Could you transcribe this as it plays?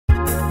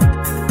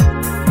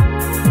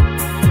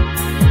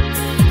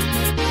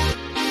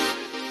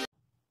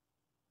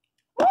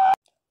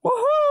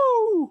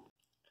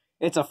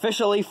It's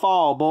officially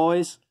fall,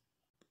 boys.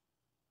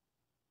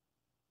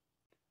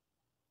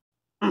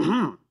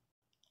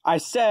 I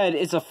said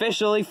it's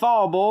officially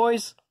fall,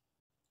 boys.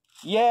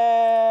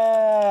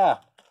 Yeah!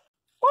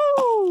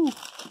 Woo!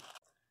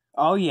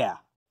 Oh yeah.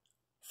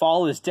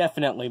 Fall is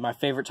definitely my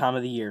favorite time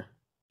of the year.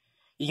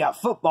 You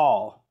got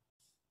football,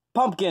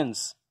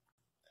 pumpkins,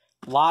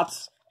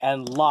 lots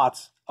and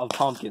lots of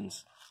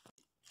pumpkins,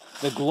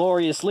 the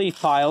glorious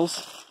leaf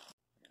piles,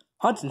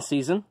 hunting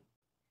season,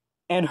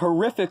 and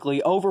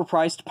horrifically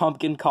overpriced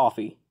pumpkin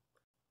coffee.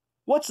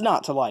 What's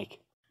not to like?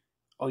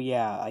 Oh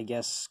yeah, I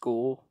guess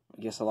school.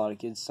 I guess a lot of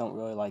kids don't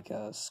really like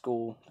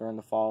school during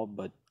the fall,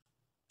 but,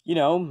 you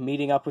know,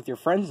 meeting up with your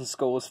friends in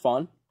school is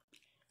fun.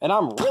 And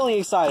I'm really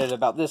excited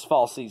about this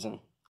fall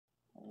season.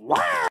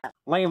 Wow!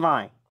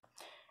 Levi,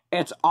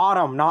 it's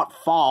autumn, not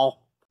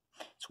fall.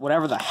 It's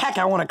whatever the heck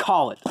I want to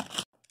call it.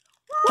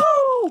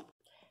 Woo!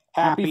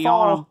 Happy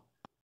fall!